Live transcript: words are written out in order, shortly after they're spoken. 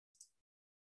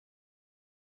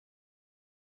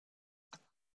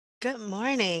Good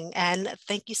morning, and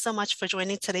thank you so much for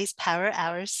joining today's Power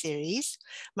Hour series.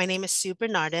 My name is Sue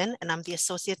Bernardin, and I'm the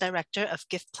Associate Director of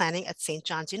Gift Planning at St.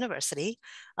 John's University,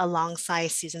 alongside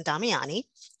Susan Damiani.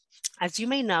 As you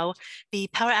may know, the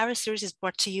Power Hour series is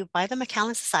brought to you by the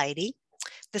McAllen Society.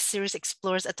 This series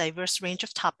explores a diverse range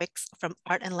of topics from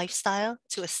art and lifestyle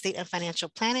to estate and financial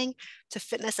planning to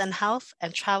fitness and health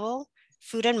and travel,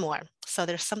 food and more. So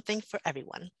there's something for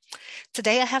everyone.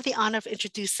 Today, I have the honor of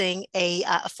introducing a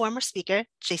former speaker,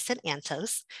 Jason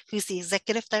Antos, who's the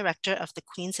Executive Director of the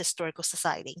Queens Historical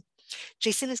Society.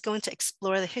 Jason is going to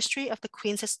explore the history of the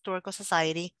Queens Historical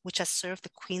Society, which has served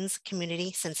the Queens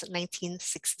community since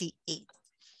 1968.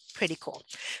 Pretty cool.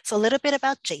 So a little bit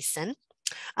about Jason.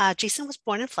 Jason was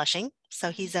born in Flushing,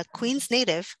 so he's a Queens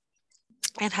native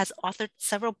and has authored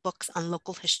several books on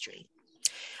local history.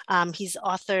 He's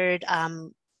authored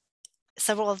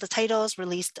several of the titles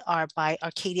released are by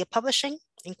Arcadia Publishing,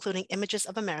 including Images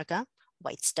of America,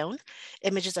 Whitestone,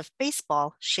 Images of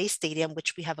Baseball, Shea Stadium,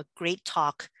 which we have a great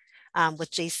talk with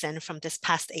Jason from this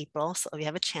past April. So if you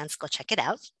have a chance, go check it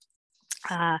out.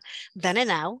 Then and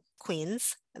Now,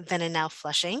 Queens, Then and Now,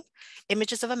 Flushing,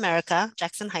 Images of America,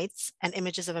 Jackson Heights, and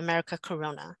Images of America,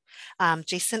 Corona.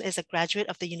 Jason is a graduate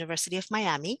of the University of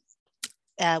Miami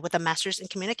with a master's in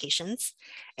communications.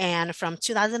 And from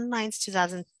 2009 to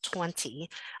 2020,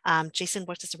 Jason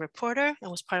worked as a reporter and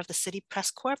was part of the City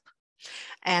Press Corp.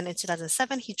 And in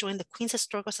 2007, he joined the Queens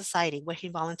Historical Society, where he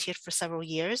volunteered for several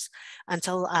years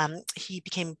until he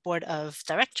became board of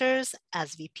directors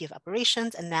as VP of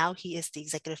operations, and now he is the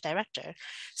executive director.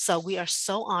 So we are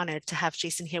so honored to have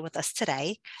Jason here with us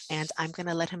today, and I'm going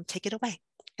to let him take it away.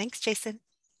 Thanks, Jason.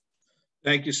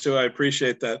 Thank you, Stu. I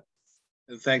appreciate that.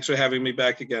 And thanks for having me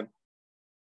back again.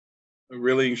 I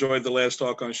really enjoyed the last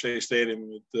talk on Shea Stadium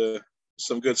with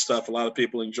some good stuff. A lot of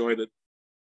people enjoyed it.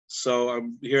 So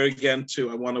I'm here again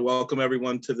I want to welcome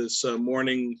everyone to this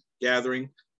morning gathering.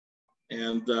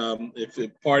 And if you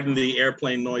pardon the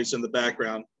airplane noise in the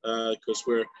background, because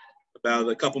we're about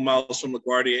a couple miles from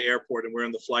LaGuardia Airport and we're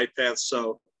in the flight path.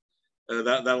 So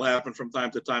that'll happen from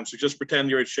time to time. So just pretend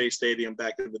you're at Shea Stadium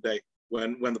back in the day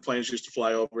when the planes used to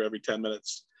fly over every 10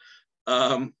 minutes.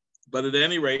 But at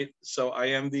any rate, so I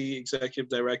am the executive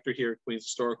director here at Queens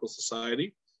Historical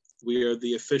Society. We are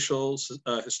the official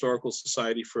historical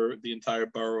society for the entire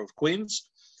borough of Queens.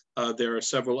 There are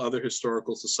several other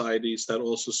historical societies that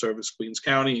also service Queens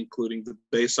County, including the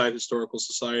Bayside Historical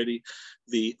Society,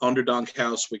 the Underdonk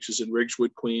House, which is in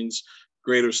Ridgewood, Queens,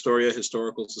 Greater Astoria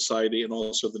Historical Society, and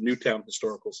also the Newtown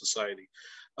Historical Society.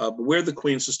 But we're the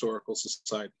Queens Historical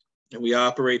Society, and we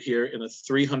operate here in a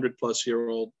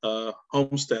 300-plus-year-old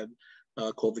homestead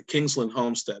called the Kingsland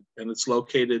Homestead, and it's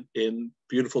located in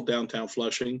beautiful downtown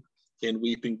Flushing in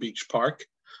Weeping Beach Park,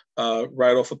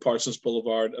 right off of Parsons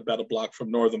Boulevard, about a block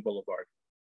from Northern Boulevard.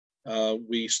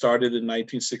 We started in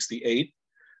 1968,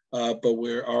 but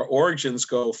our origins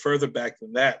go further back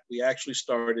than that. We actually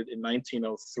started in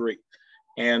 1903.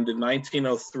 And in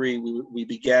 1903, we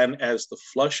began as the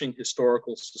Flushing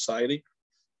Historical Society.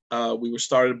 We were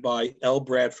started by L.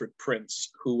 Bradford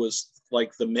Prince, who was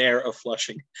like the mayor of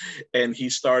Flushing. And he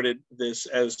started this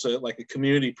as like a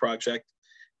community project.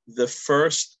 The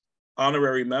first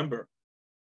honorary member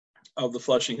of the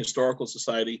Flushing Historical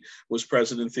Society was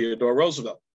President Theodore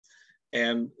Roosevelt.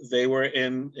 And they were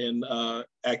in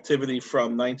activity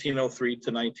from 1903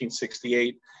 to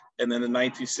 1968. And then in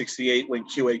 1968, when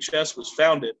QHS was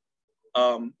founded,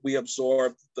 we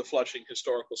absorbed the Flushing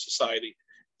Historical Society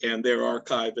and their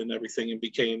archive and everything, and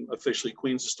became officially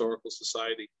Queens Historical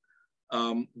Society.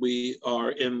 We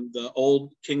are in the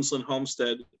old Kingsland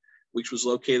Homestead, which was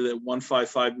located at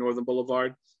 155 Northern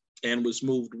Boulevard and was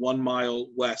moved 1 mile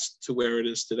west to where it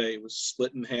is today. It was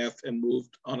split in half and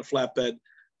moved on a flatbed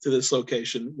to this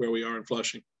location where we are in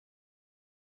Flushing.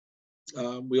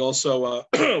 We also,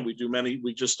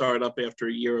 we just started up after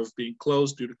a year of being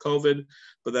closed due to COVID,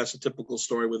 but that's a typical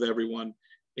story with everyone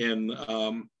in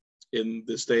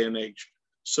this day and age.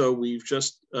 So we've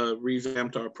just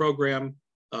revamped our program.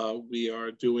 We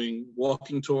are doing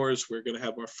walking tours. We're going to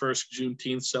have our first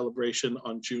Juneteenth celebration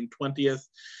on June 20th.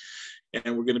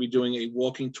 And we're going to be doing a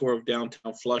walking tour of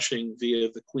downtown Flushing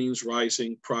via the Queens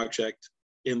Rising project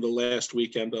in the last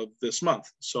weekend of this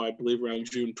month. So I believe around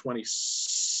June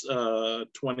 26th or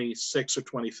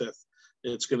 25th.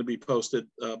 It's going to be posted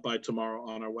by tomorrow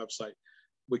on our website,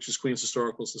 which is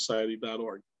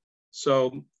queenshistoricalsociety.org.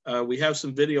 So we have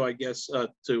some video, I guess,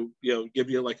 to give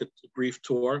you like a brief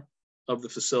tour of the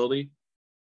facility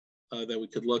that we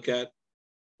could look at.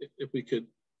 If we could.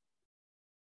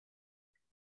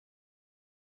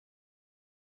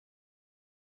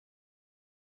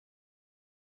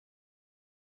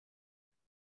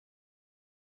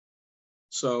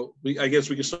 So I guess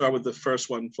we can start with the first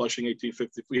one, Flushing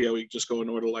 1850. Yeah, we just go in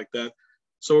order like that.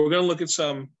 So we're going to look at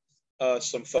some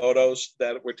photos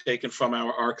that were taken from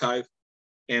our archive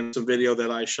and some video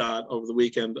that I shot over the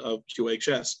weekend of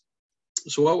QHS.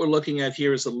 So what we're looking at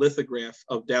here is a lithograph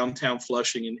of downtown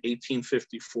Flushing in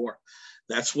 1854.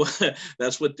 That's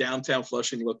what downtown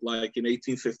Flushing looked like in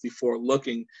 1854,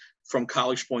 looking from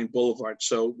College Point Boulevard.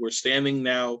 So we're standing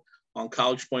now on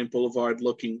College Point Boulevard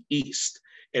looking east,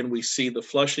 and we see the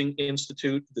Flushing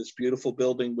Institute, this beautiful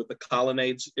building with the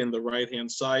colonnades in the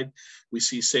right-hand side. We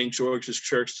see St. George's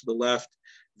Church to the left,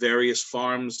 various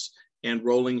farms and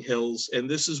rolling hills. And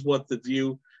this is what the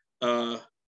view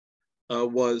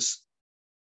was,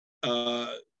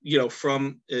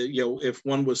 from, if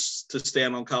one was to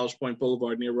stand on College Point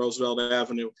Boulevard near Roosevelt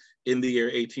Avenue in the year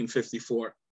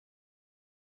 1854.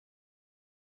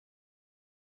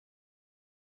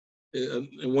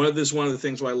 And one of the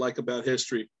things I like about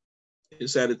history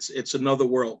is that it's another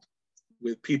world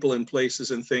with people and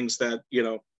places and things that,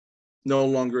 no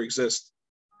longer exist.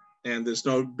 And there's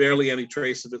barely any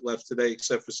trace of it left today,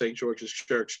 except for St. George's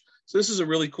Church. So this is a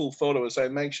really cool photo. As I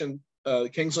mentioned,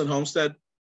 Kingsland Homestead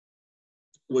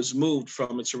was moved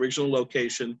from its original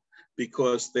location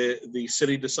because the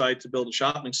city decided to build a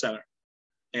shopping center,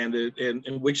 and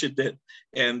which it did.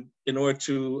 And in order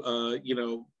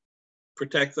to,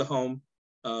 protect the home,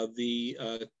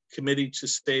 the Committee to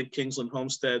Save Kingsland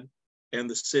Homestead and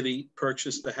the city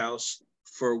purchased the house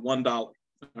for $1. All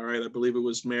right, I believe it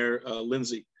was Mayor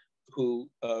Lindsay who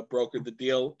brokered the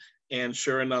deal. And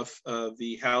sure enough,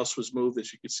 the house was moved,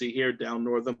 as you can see here, down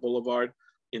Northern Boulevard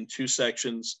in two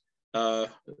sections,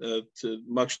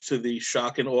 much to the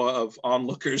shock and awe of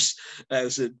onlookers,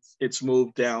 as it's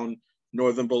moved down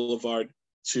Northern Boulevard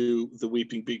to the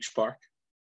Weeping Beach Park.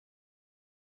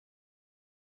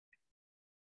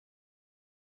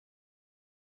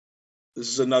 This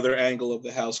is another angle of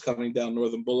the house coming down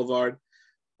Northern Boulevard.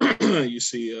 You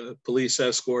see a police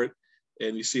escort,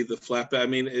 and you see the flatbed. I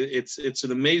mean, it's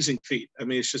an amazing feat. I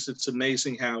mean, it's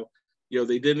amazing how,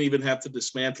 they didn't even have to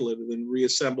dismantle it and then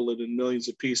reassemble it in millions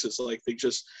of pieces. Like they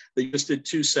just did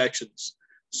two sections.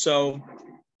 So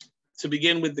to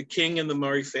begin with, the King and the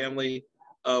Murray family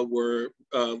were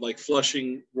like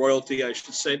Flushing royalty, I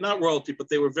should say. Not royalty, but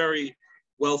they were very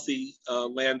wealthy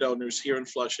landowners here in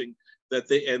Flushing.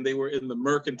 They were in the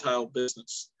mercantile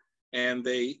business, and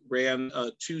they ran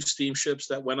two steamships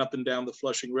that went up and down the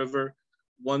Flushing River.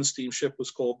 One steamship was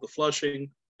called the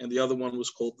Flushing, and the other one was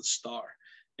called the Star.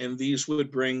 And these would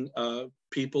bring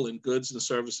people and goods and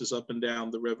services up and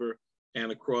down the river and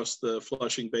across the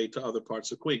Flushing Bay to other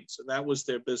parts of Queens. And that was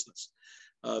their business.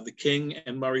 The King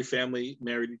and Murray family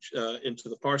married into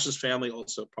the Parsons family,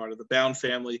 also part of the Bound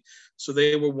family. So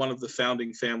they were one of the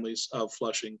founding families of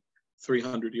Flushing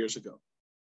 300 years ago.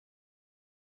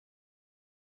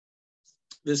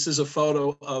 This is a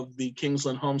photo of the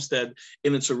Kingsland Homestead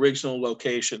in its original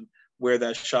location, where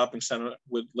that shopping center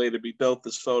would later be built.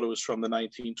 This photo is from the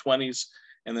 1920s.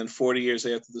 And then 40 years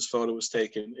after this photo was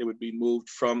taken, it would be moved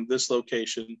from this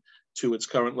location to its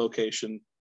current location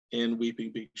in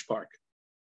Weeping Beach Park.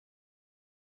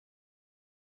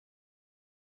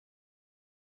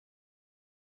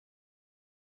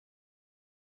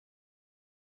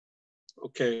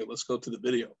 Okay, let's go to the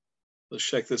video. Let's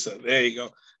check this out. There you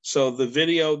go. So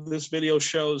this video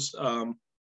shows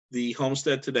the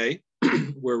homestead today.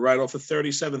 We're right off of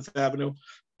 37th Avenue.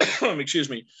 Excuse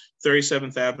me,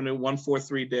 37th Avenue,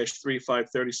 143-35,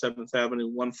 37th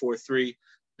Avenue, 143-35,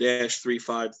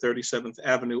 37th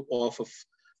Avenue, off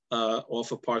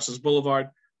of Parsons Boulevard.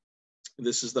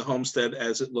 This is the homestead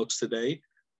as it looks today.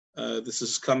 This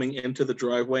is coming into the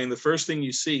driveway, and the first thing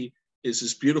you see is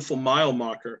this beautiful mile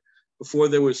marker. Before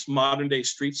there was modern day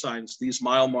street signs, these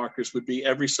mile markers would be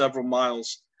every several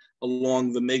miles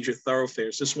along the major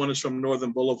thoroughfares. This one is from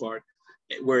Northern Boulevard,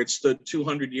 where it stood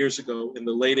 200 years ago in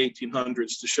the late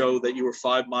 1800s to show that you were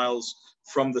 5 miles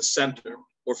from the center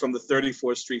or from the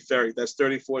 34th Street ferry. That's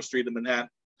 34th Street in Manhattan.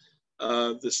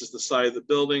 This is the side of the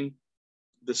building.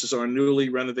 This is our newly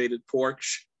renovated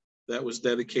porch that was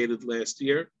dedicated last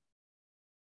year.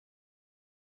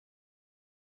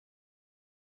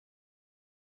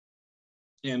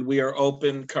 And we are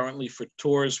open currently for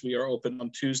tours. We are open on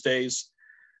Tuesdays,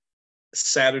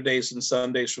 Saturdays, and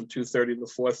Sundays from 2:30 to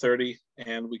 4:30.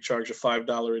 And we charge a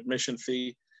 $5 admission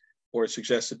fee or a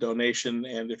suggested donation.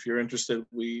 And if you're interested,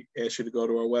 we ask you to go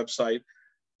to our website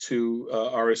to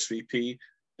RSVP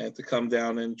and to come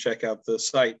down and check out the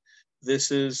site.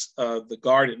 This is the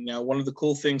garden. Now, one of the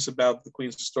cool things about the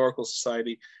Queens Historical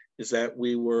Society is that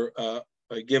we were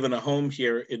given a home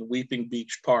here in Weeping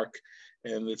Beach Park.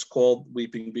 And it's called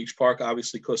Weeping Beach Park,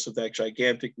 obviously because of that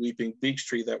gigantic weeping beech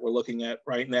tree that we're looking at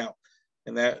right now.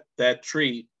 And that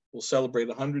tree will celebrate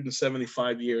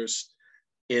 175 years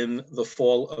in the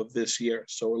fall of this year.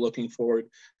 So we're looking forward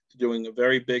to doing a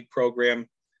very big program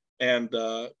and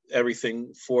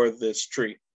everything for this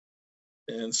tree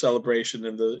and celebration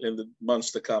in the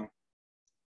months to come.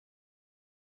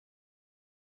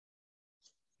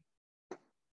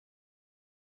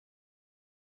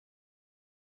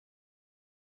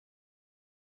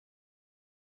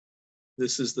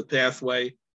 This is the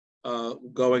pathway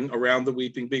going around the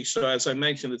Weeping Beach. So as I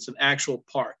mentioned, it's an actual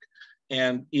park.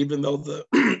 And even though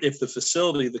if the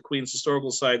facility, the Queens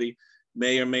Historical Society,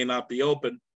 may or may not be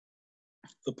open,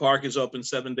 the park is open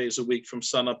 7 days a week from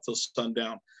sun up till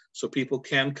sundown. So people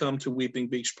can come to Weeping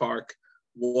Beach Park,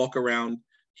 walk around.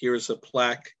 Here's a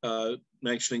plaque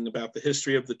mentioning about the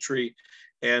history of the tree.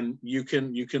 And you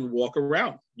can walk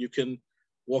around. You can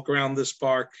walk around this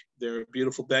park. There are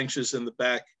beautiful benches in the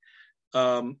back.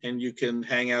 And you can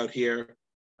hang out here,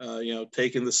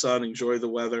 take in the sun, enjoy the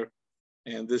weather.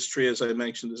 And this tree, as I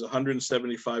mentioned, is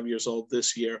 175 years old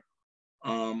this year.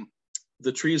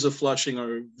 The trees of Flushing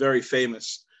are very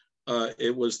famous.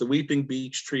 It was the Weeping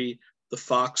Beech tree, the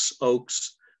fox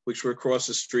oaks, which were across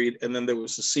the street, and then there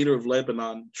was the cedar of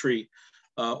Lebanon tree.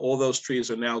 All those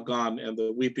trees are now gone, and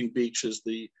the Weeping Beech is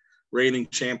the reigning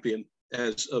champion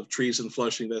of trees in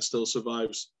Flushing that still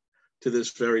survives to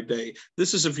this very day.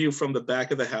 This is a view from the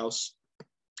back of the house.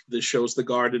 This shows the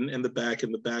garden in the back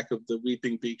of the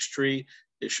Weeping Beech tree.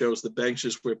 It shows the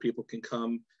benches where people can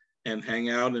come and hang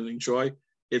out and enjoy.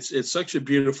 It's such a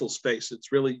beautiful space.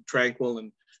 It's really tranquil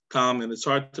and calm, and it's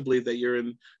hard to believe that you're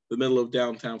in the middle of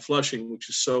downtown Flushing, which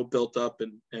is so built up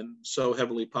and so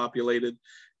heavily populated.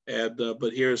 And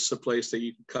but here's a place that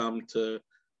you can come to,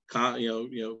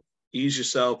 ease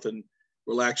yourself and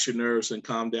relax your nerves and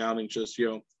calm down and just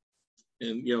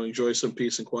enjoy some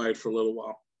peace and quiet for a little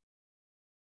while.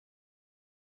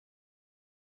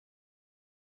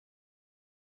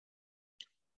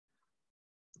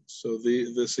 So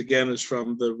this again is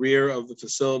from the rear of the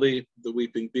facility, the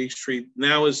Weeping Beech tree.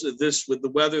 Now with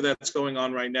the weather that's going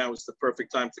on right now, is the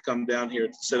perfect time to come down here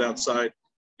to sit outside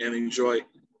and enjoy.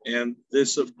 And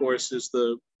this, of course, is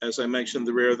as I mentioned,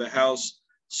 the rear of the house.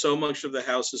 So much of the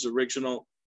house is original,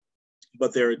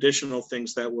 but there are additional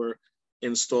things that were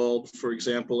installed. For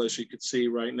example, as you can see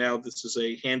right now, this is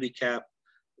a handicap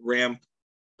ramp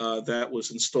that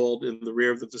was installed in the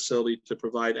rear of the facility to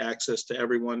provide access to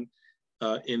everyone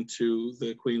into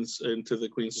the Queens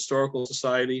Historical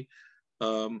Society,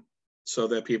 so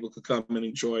that people could come and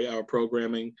enjoy our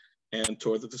programming and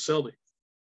tour the facility.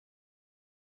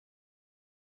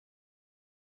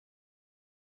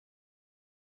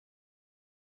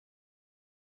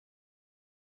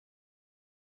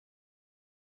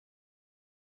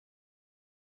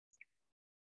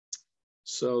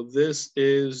 So this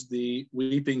is the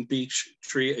Weeping Beech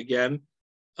tree again,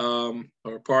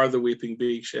 or part of the Weeping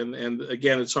Beech. And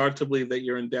again, it's hard to believe that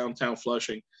you're in downtown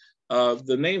Flushing.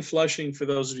 The name Flushing, for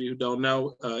those of you who don't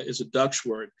know, is a Dutch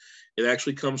word. It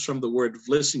actually comes from the word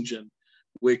Vlissingen,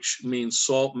 which means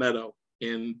salt meadow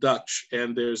in Dutch.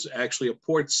 And there's actually a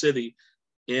port city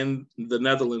in the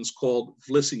Netherlands called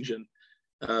Vlissingen,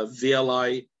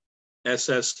 Vlissing,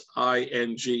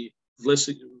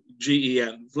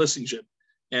 Gen, Vlissingen.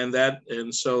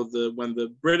 And so when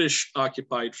the British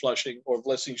occupied Flushing or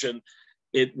Vlissingen,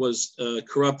 it was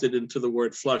corrupted into the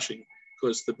word Flushing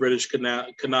because the British could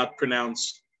not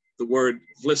pronounce the word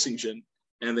Vlissingen,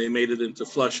 and they made it into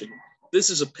Flushing. This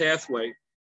is a pathway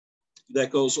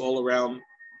that goes all around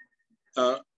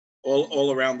the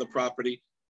property,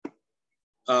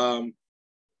 and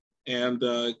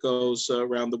goes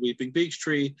around the Weeping Beech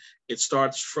tree. It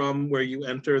starts from where you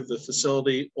enter the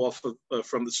facility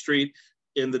from the street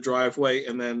in the driveway,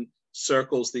 and then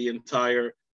circles the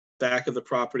entire back of the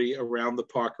property around the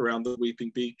park, around the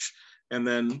Weeping Beech, and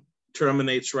then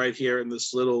terminates right here in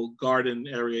this little garden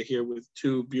area here with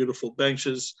two beautiful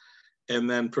benches, and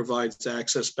then provides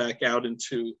access back out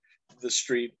into the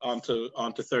street onto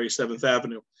 37th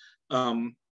Avenue.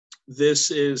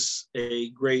 This is a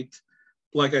great,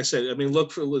 like I said, I mean,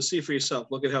 see for yourself,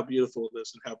 look at how beautiful it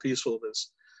is and how peaceful it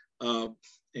is.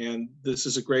 And this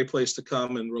is a great place to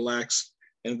come and relax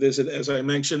and visit. As I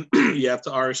mentioned, you have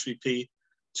to RSVP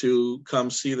to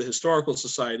come see the Historical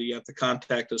Society. You have to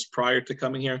contact us prior to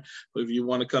coming here. But if you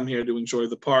want to come here to enjoy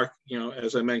the park,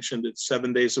 as I mentioned, it's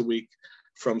 7 days a week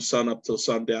from sun up till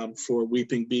sundown. For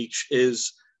Weeping Beech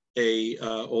is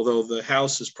although the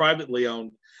house is privately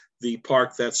owned, the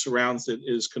park that surrounds it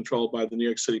is controlled by the New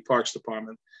York City Parks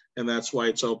Department. And that's why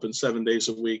it's open 7 days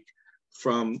a week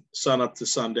from sunup to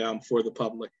sundown for the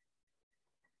public,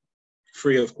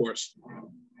 free of course.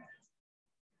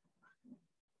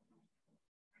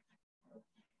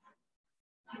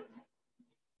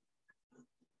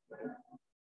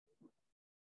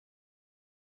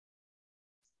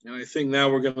 And I think now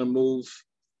we're going to move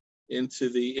into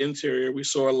the interior. We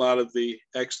saw a lot of the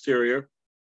exterior.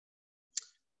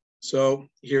 So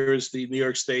here's the New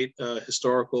York State the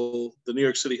New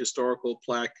York City historical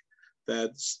plaque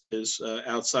that is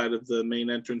outside of the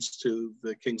main entrance to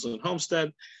the Kingsland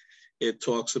Homestead. It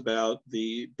talks about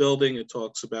the building. It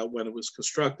talks about when it was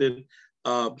constructed.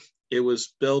 It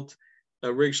was built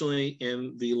originally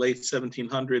in the late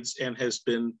 1700s and has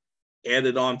been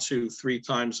added on to 3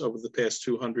 times over the past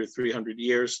 200, 300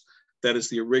 years. That is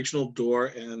the original door,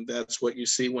 and that's what you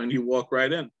see when you walk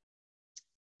right in.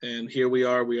 And here we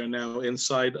are now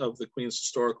inside of the Queens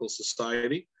Historical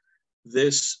Society.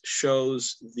 This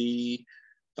shows the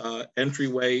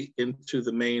entryway into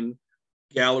the main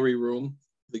gallery room.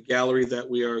 The gallery that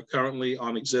we are currently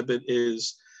on exhibit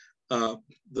is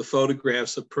the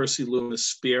photographs of Percy Loomis'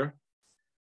 Spear.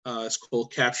 It's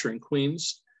called Capturing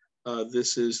Queens.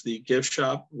 This is the gift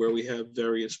shop where we have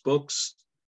various books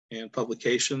and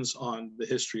publications on the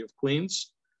history of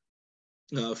Queens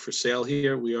for sale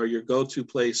here. We are your go-to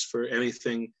place for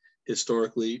anything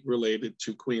historically related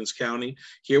to Queens County.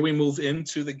 Here we move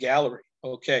into the gallery.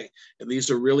 Okay, and these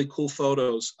are really cool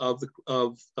photos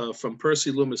from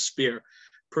Percy Loomis' Spear.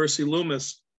 Percy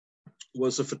Loomis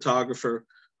was a photographer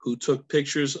who took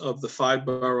pictures of the 5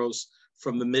 boroughs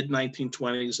from the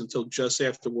mid-1920s until just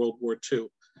after World War II.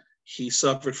 He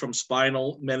suffered from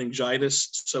spinal meningitis,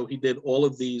 so he did all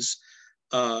of this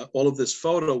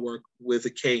photo work with a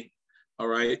cane, all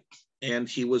right? And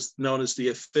he was known as the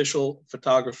official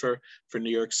photographer for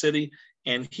New York City,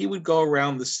 and he would go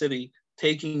around the city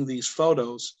taking these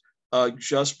photos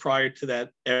just prior to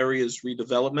that area's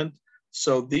redevelopment.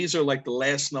 So these are like the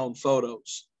last known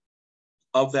photos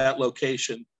of that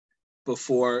location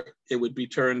before it would be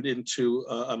turned into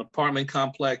an apartment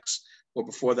complex, or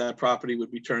before that property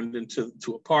would be turned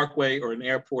into a parkway or an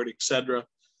airport, et cetera.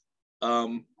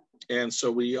 And so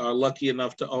we are lucky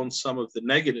enough to own some of the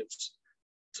negatives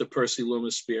to Percy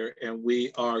Loomis' Spear, and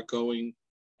we are going,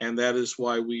 and that is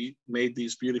why we made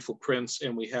these beautiful prints,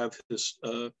 and we have this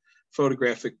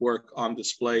photographic work on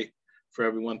display for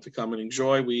everyone to come and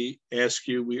enjoy. We urge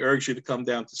you to come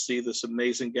down to see this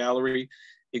amazing gallery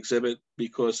exhibit,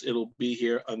 because it'll be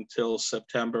here until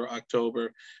September,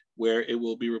 October, where it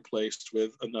will be replaced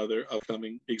with another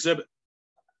upcoming exhibit.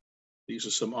 These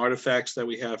are some artifacts that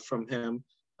we have from him.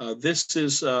 This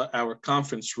is our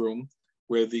conference room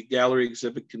where the gallery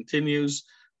exhibit continues.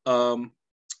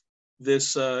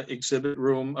 This exhibit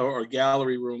room or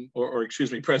gallery room, or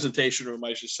excuse me, presentation room,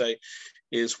 I should say,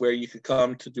 is where you could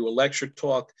come to do a lecture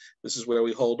talk. This is where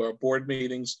we hold our board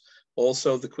meetings.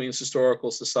 Also, the Queens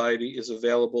Historical Society is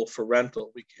available for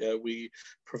rental. We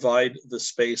provide the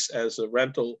space as a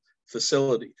rental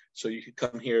facility. So you can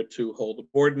come here to hold a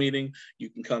board meeting. You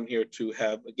can come here to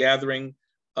have a gathering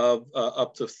of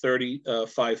up to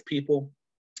 35 people.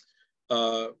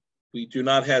 We do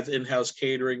not have in-house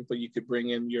catering, but you could bring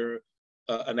in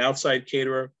an outside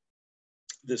caterer.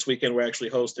 This weekend, we're actually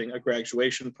hosting a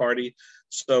graduation party.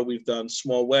 So we've done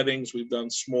small weddings, we've done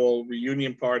small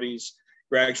reunion parties,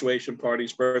 graduation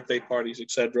parties, birthday parties,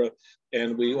 etc.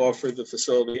 And we offer the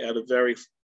facility at a very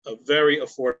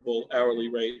affordable hourly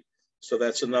rate. So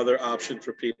that's another option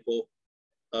for people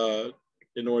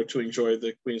in order to enjoy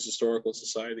the Queens Historical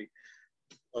Society.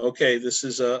 Okay, this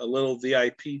is a little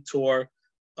VIP tour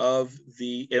of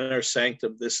the inner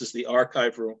sanctum. This is the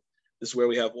archive room. This is where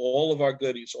we have all of our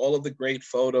goodies, all of the great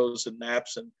photos and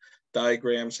maps and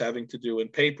diagrams having to do,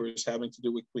 and papers having to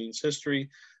do with Queens history.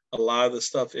 A lot of the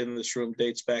stuff in this room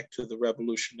dates back to the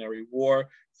Revolutionary War,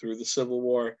 through the Civil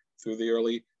War, through the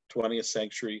early 20th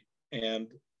century and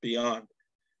beyond.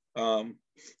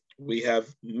 We have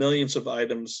millions of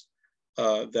items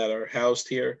that are housed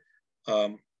here.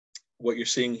 What you're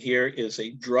seeing here is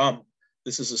a drum.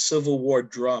 This is a Civil War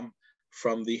drum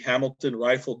from the Hamilton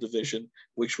Rifle Division,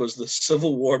 which was the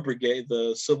Civil War Brigade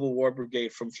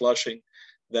from Flushing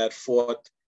that fought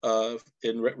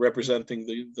representing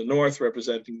the North,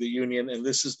 representing the Union. And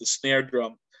this is the snare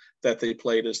drum that they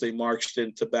played as they marched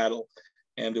into battle.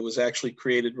 And it was actually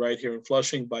created right here in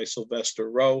Flushing by Sylvester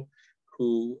Rowe,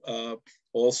 who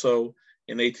also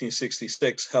in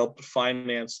 1866 helped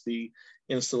finance the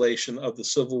installation of the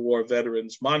Civil War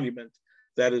Veterans Monument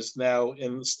that is now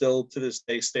still to this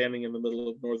day standing in the middle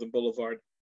of Northern Boulevard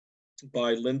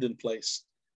by Linden Place.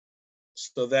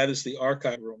 So that is the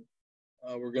archive room.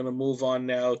 We're going to move on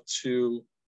now to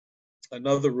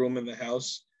another room in the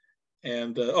house.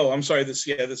 And oh, I'm sorry, this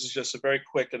is just a very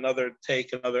quick, another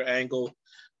angle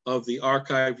of the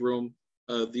archive room.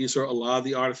 These are a lot of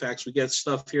the artifacts. We get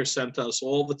stuff here sent to us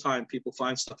all the time. People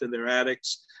find stuff in their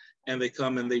attics, and they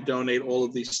come and they donate all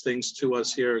of these things to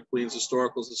us here at Queens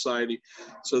Historical Society.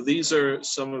 So these are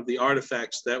some of the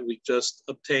artifacts that we just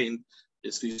obtained.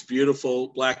 It's these beautiful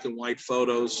black and white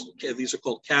photos. These are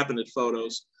called cabinet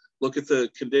photos. Look at the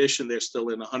condition they're still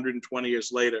in 120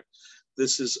 years later.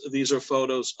 These are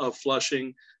photos of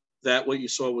Flushing. That what you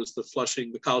saw was the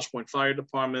Flushing, the College Point Fire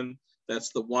Department. That's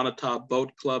the Wanata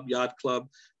Boat Club, Yacht Club.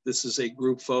 This is a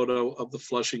group photo of the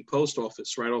Flushing Post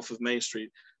Office right off of Main Street.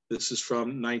 This is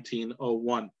from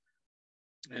 1901.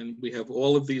 And we have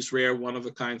all of these rare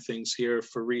one-of-a-kind things here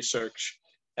for research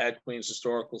at Queens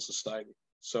Historical Society.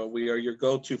 So we are your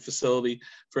go-to facility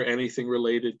for anything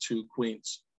related to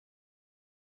Queens.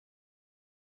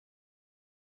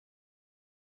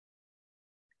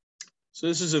 So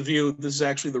this is a view. This is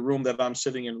actually the room that I'm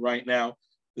sitting in right now.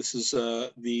 This is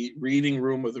the reading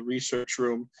room or the research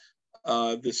room.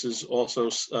 This is also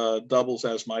doubles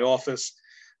as my office.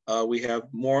 We have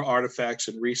more artifacts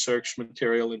and research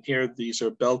material in here. These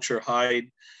are Belcher Hyde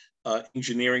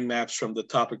engineering maps from the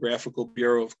Topographical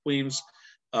Bureau of Queens.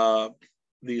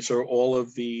 These are all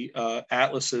of the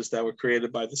atlases that were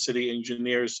created by the city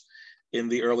engineers in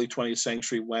the early 20th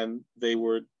century when they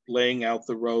were laying out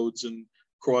the roads and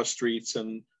cross streets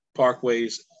and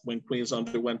parkways when Queens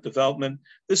underwent development.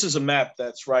 This is a map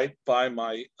that's right by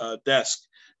my desk.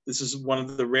 This is one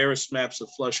of the rarest maps of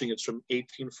Flushing. It's from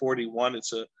 1841.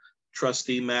 It's a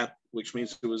trustee map, which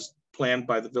means it was planned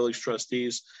by the village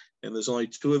trustees. And there's only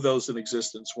 2 of those in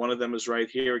existence. One of them is right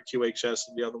here at QHS,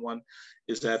 and the other one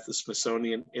is at the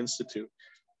Smithsonian Institute.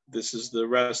 This is the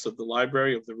rest of the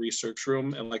library, of the research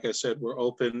room. And like I said, we're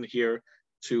open here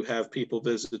to have people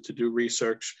visit to do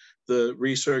research. The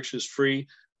research is free,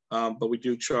 but we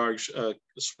do charge a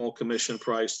small commission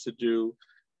price to do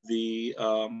the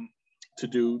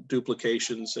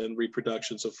duplications and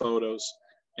reproductions of photos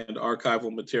and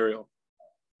archival material.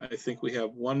 I think we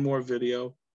have one more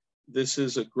video. This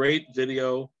is a great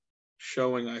video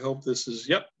showing, I hope this is,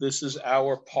 yep, this is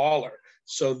our parlor.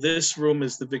 So this room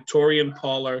is the Victorian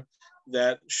parlor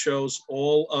that shows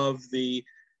all of the,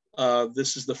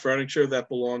 this is the furniture that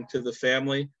belonged to the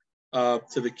family, to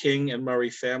the King and Murray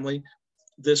family.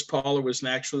 This parlor was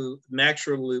naturally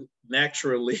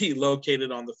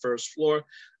located on the first floor,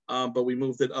 but we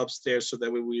moved it upstairs so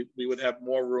that we would have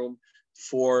more room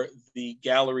for the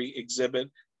gallery exhibit.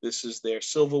 This is their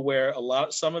silverware.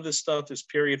 Some of this stuff is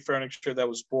period furniture that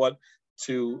was bought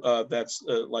to, that's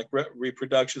like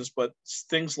reproductions, but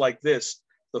things like this,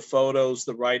 the photos,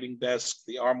 the writing desk,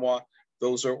 the armoire,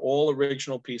 those are all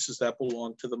original pieces that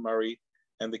belong to the Murray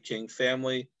and the King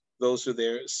family. Those are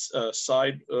their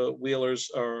side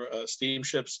wheelers or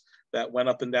steamships that went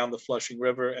up and down the Flushing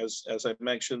River. As I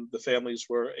mentioned, the families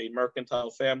were a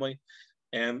mercantile family,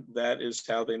 and that is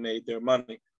how they made their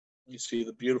money. You see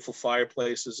the beautiful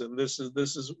fireplaces, and this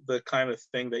is the kind of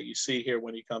thing that you see here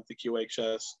when you come to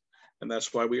QHS, and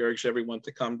that's why we urge everyone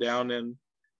to come down and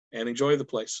enjoy the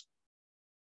place.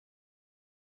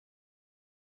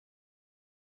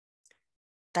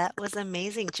 That was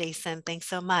amazing, Jason. Thanks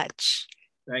so much.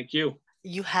 Thank you.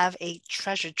 You have a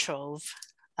treasure trove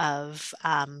of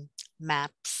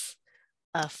maps,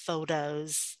 of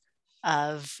photos,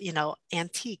 of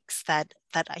antiques that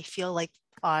I feel like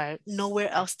are nowhere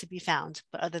else to be found,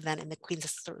 but other than in the Queens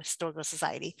Historical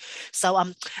Society. So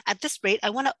at this rate,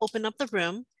 I want to open up the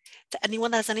room to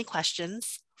anyone that has any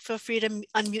questions. Feel free to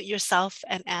unmute yourself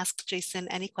and ask Jason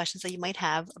any questions that you might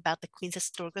have about the Queens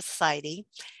Historical Society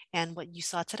and what you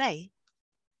saw today.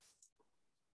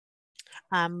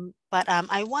 But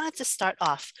I wanted to start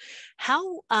off.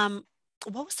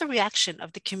 What was the reaction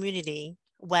of the community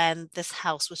when this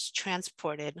house was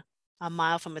transported a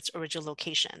mile from its original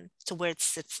location to where it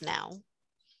sits now?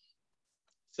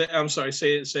 I'm sorry,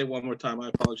 say it one more time. I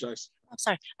apologize. I'm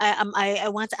sorry. I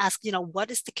want to ask,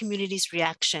 what is the community's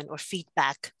reaction or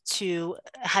feedback to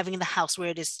having the house where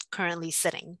it is currently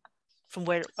sitting from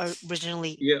where it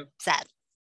originally sat?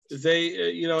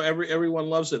 They, everyone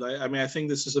loves it. I mean, I think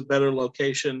this is a better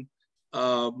location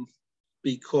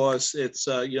because it's,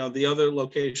 the other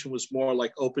location was more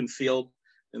like open field,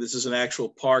 and this is an actual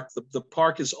park. The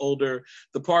park is older.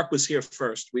 The park was here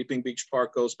first. Weeping Beach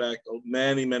Park goes back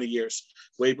many, many years,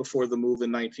 way before the move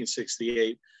in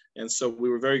 1968. And so we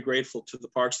were very grateful to the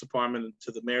Parks Department and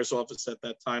to the mayor's office at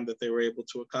that time that they were able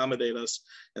to accommodate us.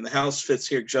 And the house fits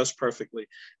here just perfectly.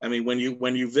 I mean, when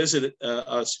you visit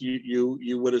us,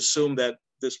 you would assume that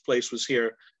this place was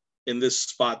here in this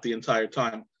spot the entire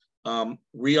time.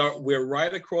 We're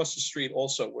right across the street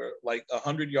also. We're like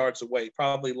 100 yards away,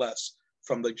 probably less,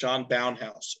 from the John Bound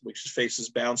House, which faces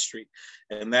Bound Street.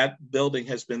 And that building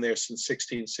has been there since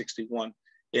 1661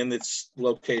 in its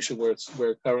location where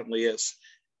it currently is.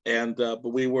 And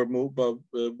but we were moved,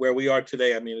 where we are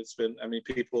today. I mean,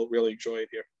 people really enjoy it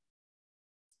here.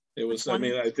 It was, I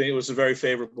think it was a very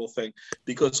favorable thing,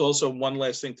 because also one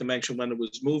last thing to mention, when it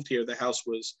was moved here, the house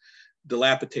was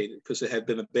dilapidated because it had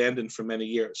been abandoned for many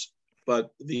years.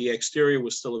 But the exterior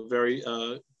was still a very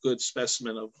good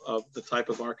specimen of the type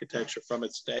of architecture from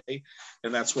its day.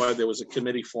 And that's why there was a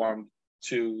committee formed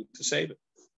to save it.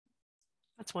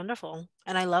 That's wonderful.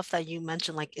 And I love that you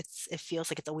mentioned like it feels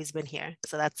like it's always been here.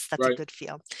 So that's Right. a good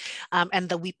feel. And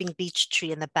the weeping beech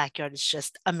tree in the backyard is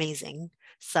just amazing.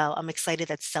 So I'm excited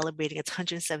that celebrating its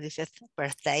 175th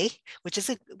birthday, which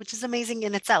is amazing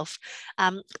in itself.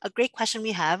 A great question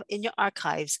we have in your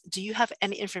archives, do you have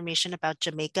any information about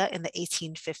Jamaica in the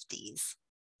 1850s?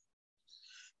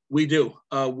 We do.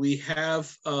 We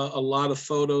have a lot of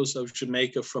photos of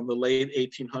Jamaica from the late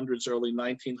 1800s, early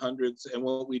 1900s. And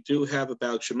what we do have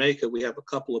about Jamaica, we have a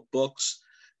couple of books,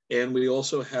 and we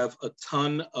also have a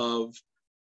ton of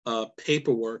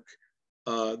paperwork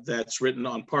that's written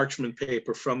on parchment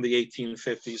paper from the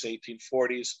 1850s,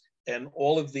 1840s. And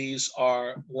all of these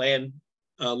are land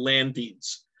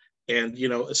deeds and,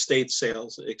 estate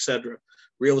sales, et cetera,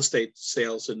 real estate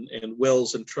sales and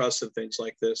wills and trusts and things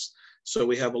like this. So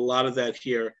we have a lot of that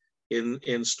here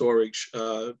in storage,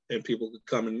 and people could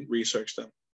come and research them.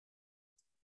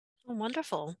 Oh,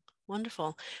 wonderful.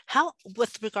 Wonderful. How,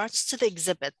 with regards to the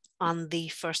exhibit on the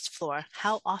first floor,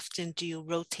 how often do you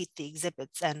rotate the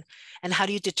exhibits, and how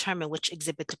do you determine which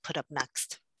exhibit to put up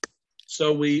next?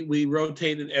 So we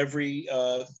rotate it every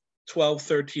 12,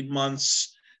 13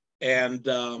 months. And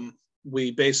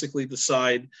we basically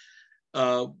decide,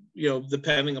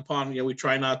 depending upon, we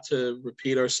try not to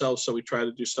repeat ourselves. So we try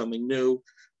to do something new.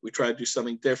 We try to do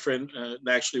something different.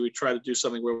 Actually, we try to do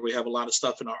something where we have a lot of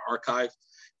stuff in our archive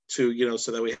to,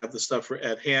 so that we have the stuff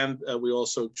at hand. We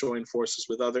also join forces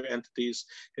with other entities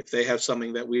if they have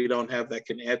something that we don't have that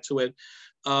can add to it.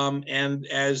 And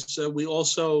as we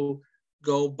also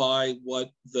go by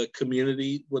what the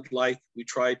community would like, we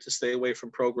try to stay away from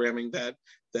programming that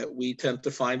we tend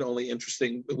to find only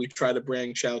interesting. We try to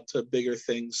branch out to bigger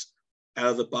things, out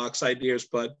of the box ideas,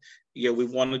 but we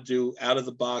want to do out of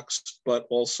the box, but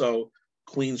also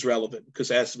Queens relevant, because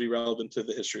it has to be relevant to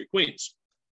the history of Queens.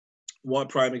 One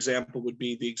prime example would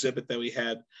be the exhibit that we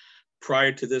had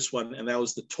prior to this one, and that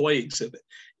was the toy exhibit.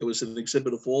 It was an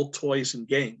exhibit of all toys and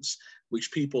games,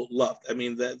 which people loved. I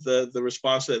mean, the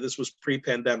response to that, this was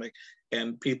pre-pandemic,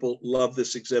 and people loved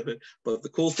this exhibit. But the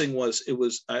cool thing was,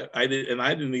 I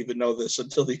didn't even know this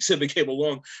until the exhibit came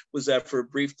along, was that for a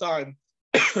brief time,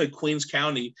 Queens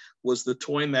County was the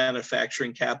toy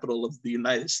manufacturing capital of the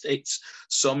United States.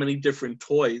 So many different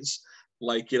toys,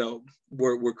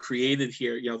 were created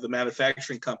here. The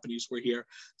manufacturing companies were here.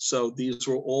 So these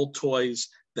were all toys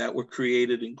that were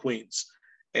created in Queens.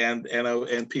 And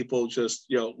people just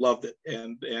loved it,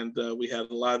 and we had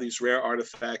a lot of these rare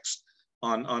artifacts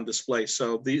on display.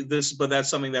 So but that's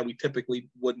something that we typically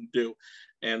wouldn't do,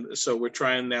 and so we're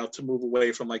trying now to move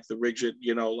away from like the rigid,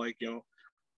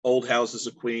 old houses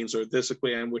of Queens or this of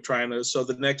Queens, and we're trying to. So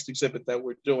the next exhibit that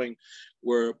we're doing,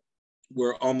 we're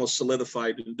almost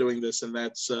solidified in doing this, and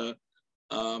that's the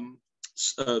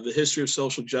history of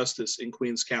social justice in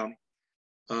Queens County.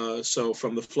 So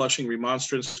from the Flushing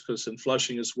Remonstrance, because in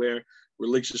Flushing is where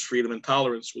religious freedom and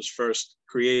tolerance was first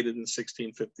created in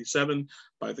 1657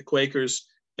 by the Quakers,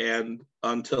 and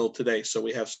until today. So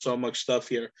we have so much stuff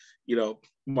here.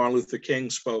 Martin Luther King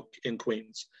spoke in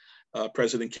Queens.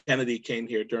 President Kennedy came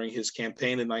here during his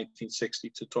campaign in 1960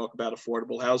 to talk about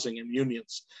affordable housing and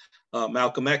unions.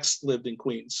 Malcolm X lived in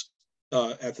Queens.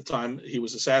 At the time he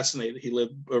was assassinated, he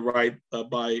lived right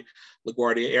by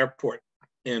LaGuardia Airport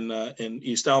in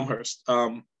East Elmhurst,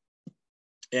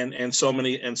 and so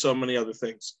many other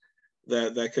things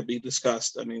that could be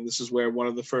discussed. I mean, this is where one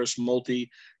of the first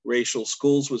multi-racial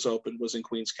schools was opened, was in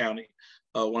Queens County.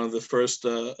 One of the first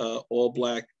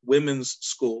all-Black women's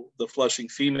school, the Flushing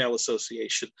Female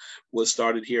Association, was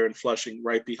started here in Flushing,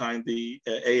 right behind the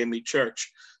AME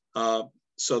Church.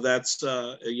 So that's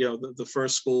the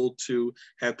first school to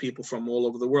have people from all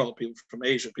over the world, people from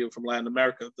Asia, people from Latin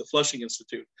America. The Flushing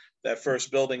Institute, that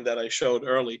first building that I showed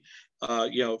early,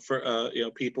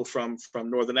 people from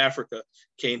Northern Africa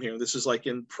came here. This is like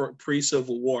in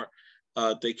pre-Civil War.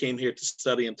 They came here to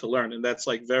study and to learn, and that's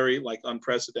very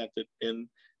unprecedented in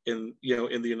in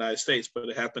the United States, but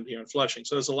it happened here in Flushing.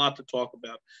 So there's a lot to talk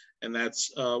about, and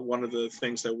that's one of the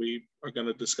things that we are going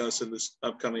to discuss in this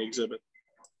upcoming exhibit.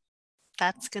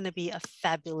 That's going to be a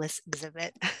fabulous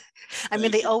exhibit. I mean,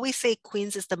 Thank they you. always say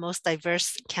Queens is the most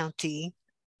diverse county,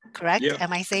 correct? Yeah.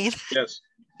 Am I saying? Yes.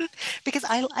 Because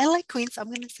I like Queens, I'm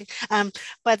going to say.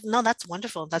 But no, that's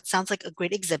wonderful. That sounds like a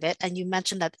great exhibit. And you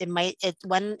mentioned that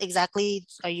when exactly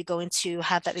are you going to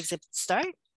have that exhibit start?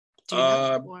 Do you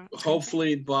know? Or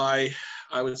Hopefully by,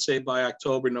 I would say by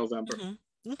October, November.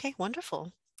 Mm-hmm. Okay,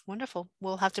 wonderful. Wonderful.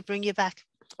 We'll have to bring you back,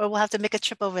 or we'll have to make a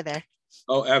trip over there.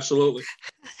 Oh, absolutely.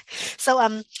 So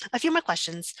a few more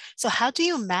questions. So how do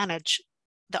you manage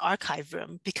the archive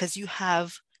room? Because you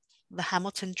have the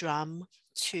Hamilton drum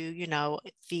to,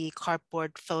 the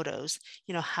cardboard photos.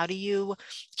 How do you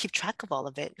keep track of all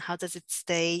of it? How does it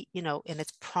stay, in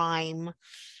its prime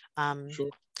Sure.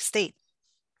 state?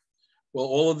 Well,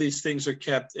 all of these things are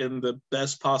kept in the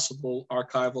best possible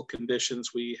archival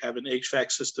conditions. We have an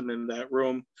HVAC system in that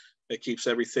room that keeps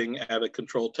everything at a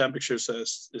controlled temperature so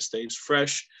it stays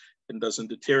fresh and doesn't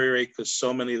deteriorate, because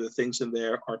so many of the things in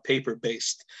there are paper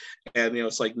based, and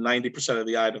it's like 90% of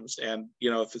the items, and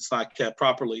if it's not kept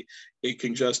properly, it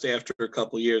can just after a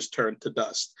couple of years turn to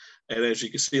dust. And as you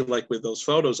can see, like with those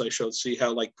photos I showed, see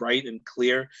how like bright and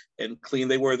clear and clean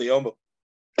they were. They almost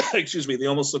they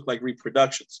almost look like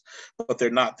reproductions, but they're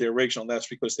not. They're original. That's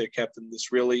because they're kept in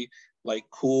this really like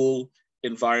cool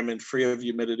environment, free of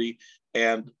humidity.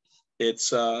 And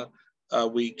it's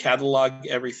we catalog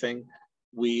everything.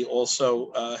 We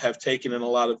also have taken in a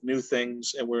lot of new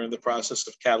things, and we're in the process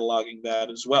of cataloging that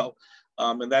as well.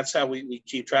 And that's how we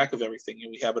keep track of everything.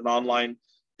 And we have an online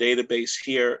database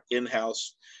here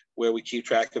in-house where we keep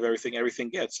track of everything. Everything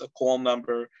gets a call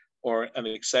number or an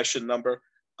accession number,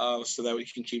 so that we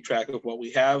can keep track of what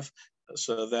we have,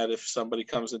 so that if somebody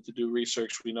comes in to do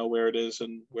research, we know where it is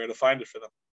and where to find it for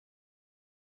them.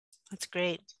 That's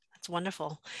great. That's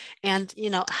wonderful. And,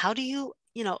 how do you,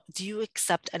 do you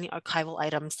accept any archival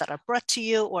items that are brought to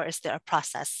you, or is there a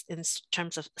process in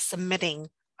terms of submitting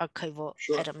archival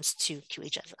items to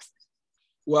QHSS?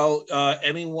 Well,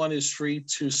 anyone is free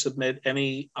to submit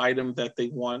any item that they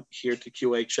want here to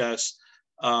QHS.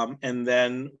 And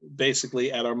then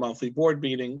basically at our monthly board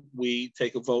meeting, we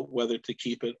take a vote whether to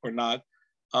keep it or not.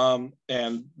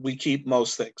 And we keep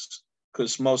most things,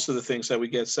 because most of the things that we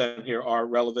get sent here are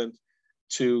relevant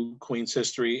to Queens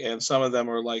history. And some of them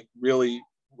are like really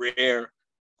rare,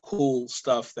 cool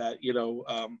stuff that,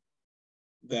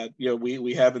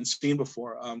 we haven't seen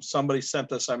before. Somebody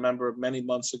sent us, I remember many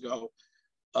months ago,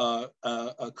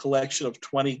 a collection of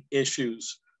 20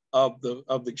 issues of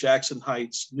the Jackson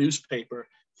Heights newspaper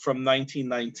from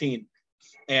 1919.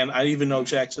 And I didn't even know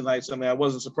Jackson Heights, I mean, I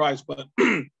wasn't surprised, but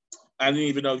I didn't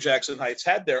even know Jackson Heights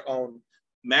had their own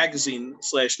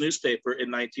magazine/newspaper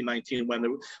in 1919,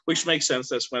 which makes sense.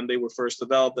 That's when they were first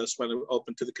developed. That's when they were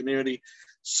open to the community.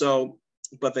 So,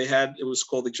 but it was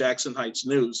called the Jackson Heights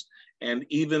News. And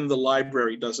even the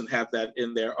library doesn't have that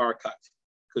in their archive,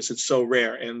 because it's so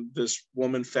rare. And this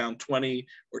woman found 20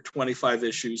 or 25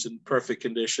 issues in perfect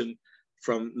condition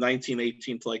from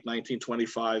 1918 to like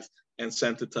 1925 and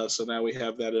sent it to us. So now we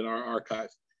have that in our archive.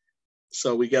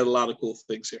 So we get a lot of cool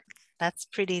things here. That's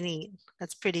pretty neat.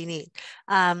 That's pretty neat.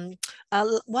 One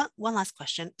last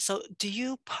question. So do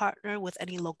you partner with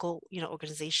any local,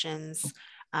 organizations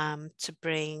to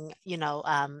bring,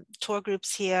 tour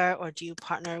groups here, or do you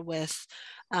partner with,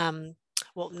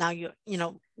 now you're,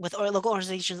 with local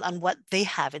organizations on what they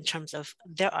have in terms of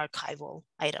their archival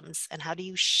items, and how do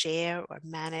you share or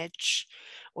manage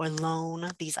or loan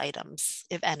these items,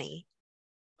 if any?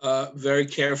 Very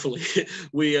carefully.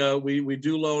 We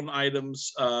do loan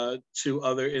items to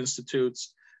other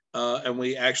institutes, and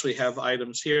we actually have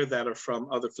items here that are from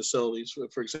other facilities.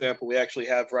 For example, we actually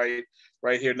have right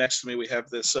here next to me, we have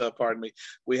this,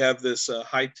 we have this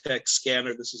high-tech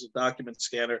scanner. This is a document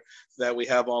scanner that we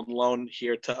have on loan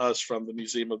here to us from the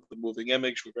Museum of the Moving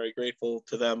Image. We're very grateful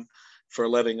to them for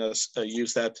letting us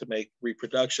use that to make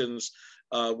reproductions.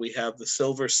 We have the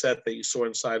silver set that you saw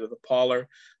inside of the parlor.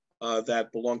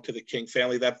 That belonged to the King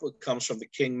family. That comes from the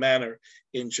King Manor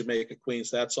in Jamaica, Queens.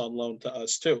 That's on loan to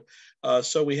us too.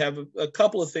 So we have a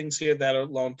couple of things here that are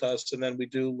loaned to us, and then we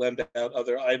do lend out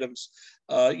other items,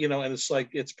 and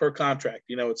it's per contract.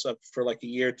 It's up for like a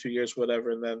year, 2 years,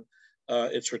 whatever, and then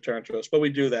it's returned to us. But we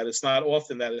do that. It's not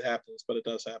often that it happens, but it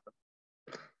does happen.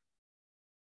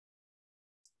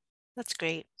 That's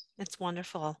great. It's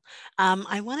wonderful.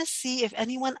 I want to see if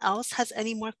anyone else has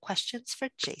any more questions for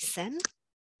Jason.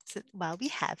 So while we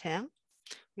have him,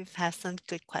 we've had some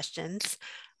good questions.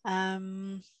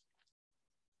 Any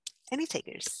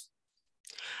takers?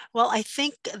 Well, I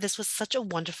think this was such a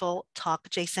wonderful talk,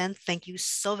 Jason. Thank you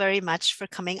so very much for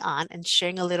coming on and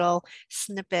sharing a little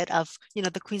snippet of,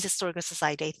 the Queens Historical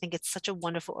Society. I think it's such a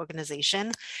wonderful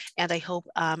organization, and I hope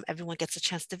everyone gets a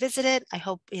chance to visit it. I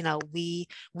hope, we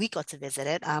got to visit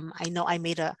it. I know I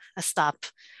made a stop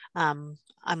on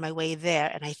my way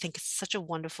there, and I think it's such a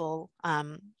wonderful,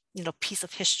 piece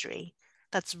of history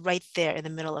that's right there in the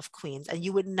middle of Queens. And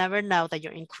you would never know that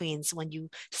you're in Queens when you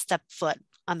step foot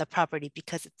on the property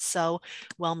because it's so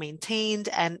well maintained.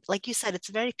 And like you said, it's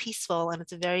very peaceful and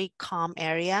it's a very calm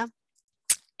area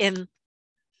in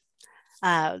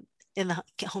uh, in the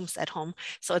homestead home.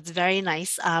 So it's very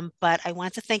nice. But I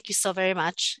want to thank you so very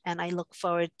much. And I look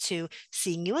forward to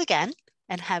seeing you again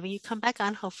and having you come back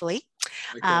on, hopefully.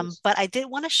 But I did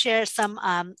want to share some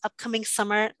upcoming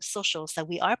summer socials that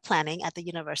we are planning at the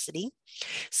university.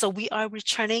 So we are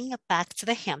returning back to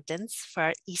the Hamptons for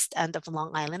our East End of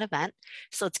Long Island event.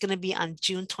 So it's going to be on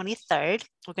June 23rd.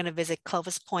 We're going to visit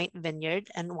Clovis Point Vineyard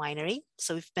and Winery.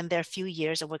 So we've been there a few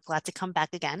years and we're glad to come back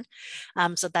again.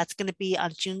 So that's going to be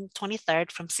on June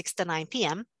 23rd from 6 to 9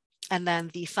 p.m. And then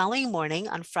the following morning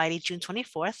on Friday, June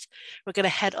 24th, we're going to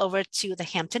head over to the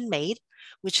Hampton Maid,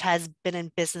 which has been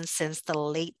in business since the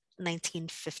late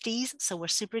 1950s. So we're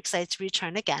super excited to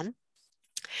return again.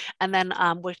 And then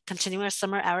we're continuing our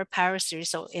Summer Hour Power series.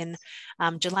 So in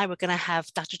July, we're going to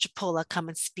have Dr. Chipola come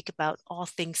and speak about all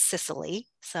things Sicily.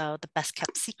 So the best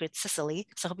kept secret, Sicily.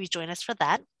 So I hope you join us for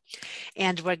that.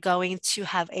 And we're going to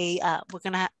have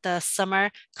the summer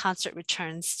concert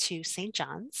returns to St.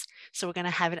 John's. So we're going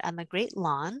to have it on the Great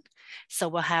Lawn. So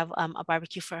we'll have a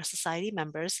barbecue for our society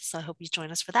members. So I hope you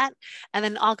join us for that. And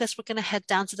then in August, we're going to head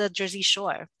down to the Jersey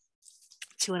Shore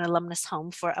to an alumnus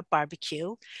home for a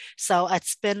barbecue. So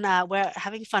it's been, we're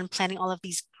having fun planning all of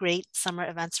these great summer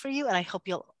events for you. And I hope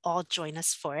you'll all join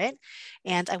us for it.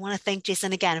 And I want to thank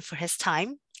Jason again for his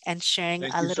time and sharing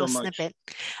a little snippet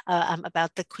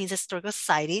about the Queens Historical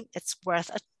Society. It's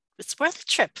worth a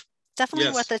trip.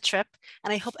 Definitely worth a trip.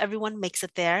 And I hope everyone makes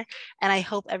it there. And I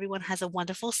hope everyone has a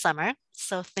wonderful summer.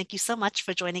 So thank you so much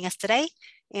for joining us today.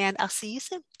 And I'll see you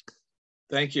soon.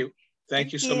 Thank you.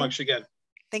 Thank you so much again.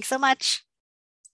 Thanks so much.